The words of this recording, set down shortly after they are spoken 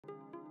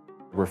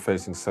We're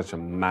facing such a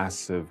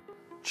massive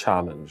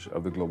challenge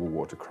of the global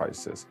water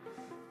crisis.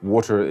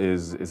 Water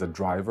is a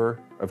driver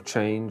of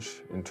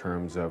change in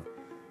terms of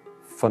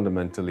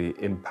fundamentally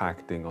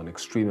impacting on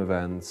extreme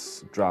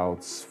events,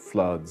 droughts,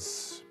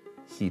 floods,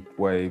 heat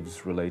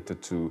waves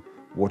related to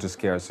water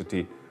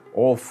scarcity,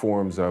 all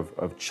forms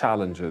of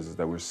challenges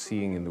that we're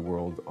seeing in the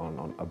world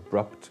on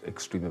abrupt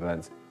extreme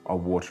events are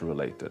water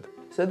related.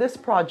 So this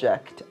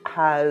project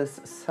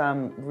has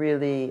some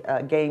really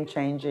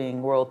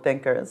game-changing world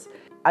thinkers.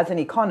 As an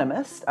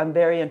economist, I'm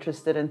very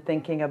interested in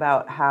thinking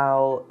about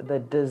how the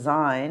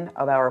design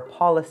of our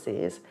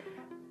policies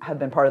have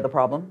been part of the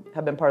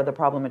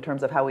problem in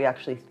terms of how we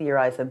actually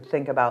theorize and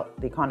think about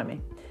the economy.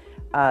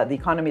 The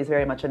economy is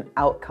very much an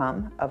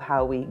outcome of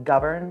how we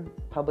govern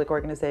public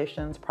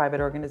organizations,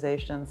 private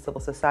organizations,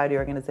 civil society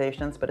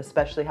organizations, but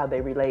especially how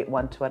they relate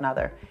one to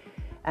another.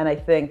 And I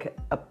think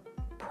a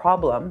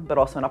problem, but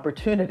also an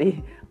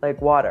opportunity like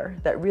water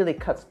that really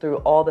cuts through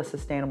all the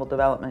sustainable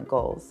development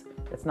goals.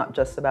 It's not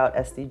just about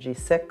SDG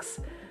 6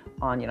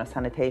 on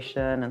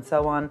sanitation and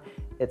so on.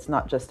 It's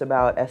not just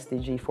about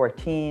SDG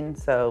 14,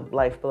 so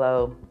life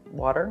below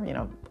water,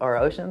 our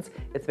oceans.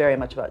 It's very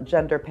much about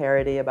gender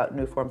parity, about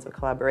new forms of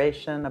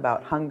collaboration,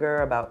 about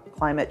hunger, about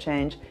climate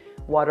change.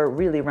 Water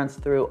really runs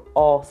through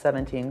all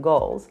 17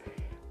 goals.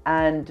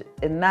 And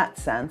in that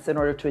sense, in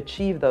order to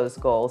achieve those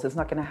goals, it's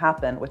not going to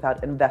happen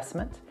without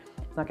investment.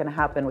 It's not going to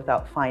happen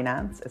without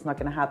finance. It's not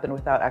going to happen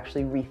without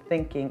actually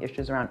rethinking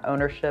issues around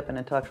ownership and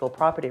intellectual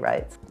property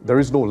rights. There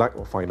is no lack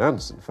of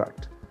finance, in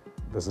fact.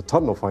 There's a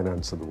ton of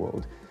finance in the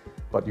world,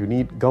 but you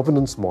need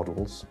governance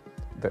models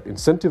that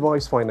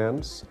incentivize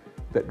finance,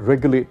 that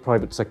regulate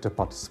private sector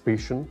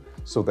participation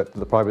so that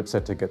the private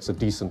sector gets a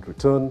decent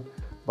return,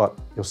 but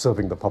you're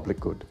serving the public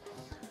good.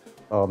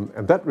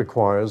 And that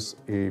requires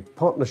a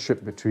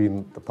partnership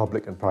between the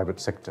public and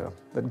private sector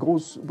that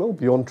goes well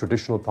beyond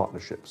traditional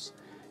partnerships.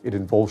 It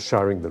involves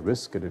sharing the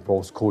risk, it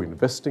involves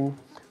co-investing.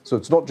 So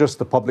it's not just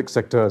the public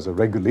sector as a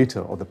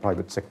regulator of the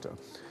private sector.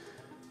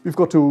 We've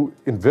got to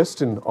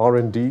invest in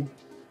R&D,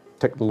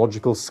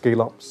 technological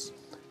scale-ups.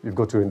 We've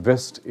got to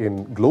invest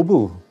in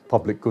global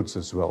public goods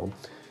as well.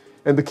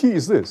 And the key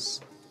is this: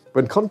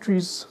 when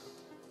countries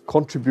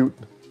contribute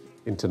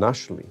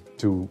internationally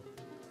to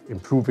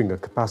improving a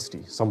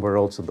capacity somewhere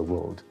else in the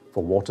world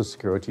for water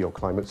security or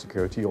climate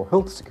security or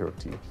health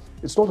security,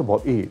 it's not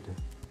about aid.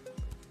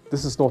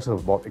 This is not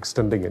about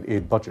extending an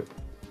aid budget.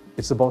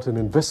 It's about an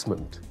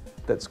investment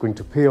that's going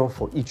to pay off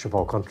for each of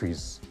our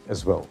countries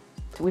as well.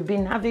 We've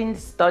been having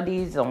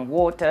studies on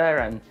water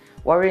and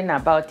worrying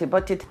about it,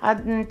 but it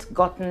hadn't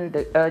gotten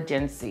the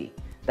urgency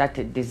that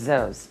it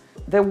deserves.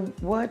 The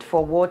word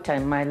for water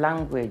in my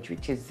language,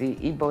 which is the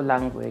Igbo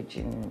language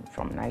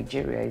from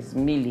Nigeria, is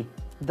mili.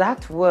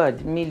 That word,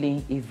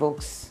 mili,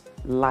 evokes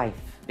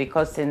life,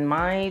 because in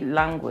my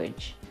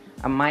language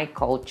and my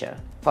culture,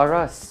 for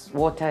us,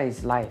 water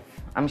is life.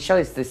 I'm sure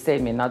it's the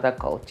same in other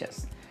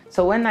cultures.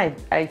 So when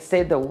I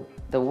say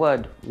the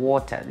word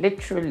water,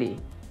 literally,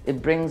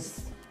 it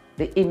brings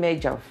the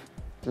image of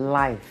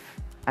life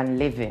and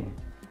living.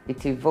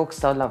 It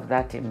evokes all of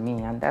that in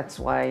me, and that's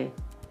why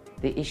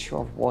the issue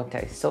of water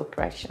is so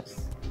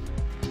precious.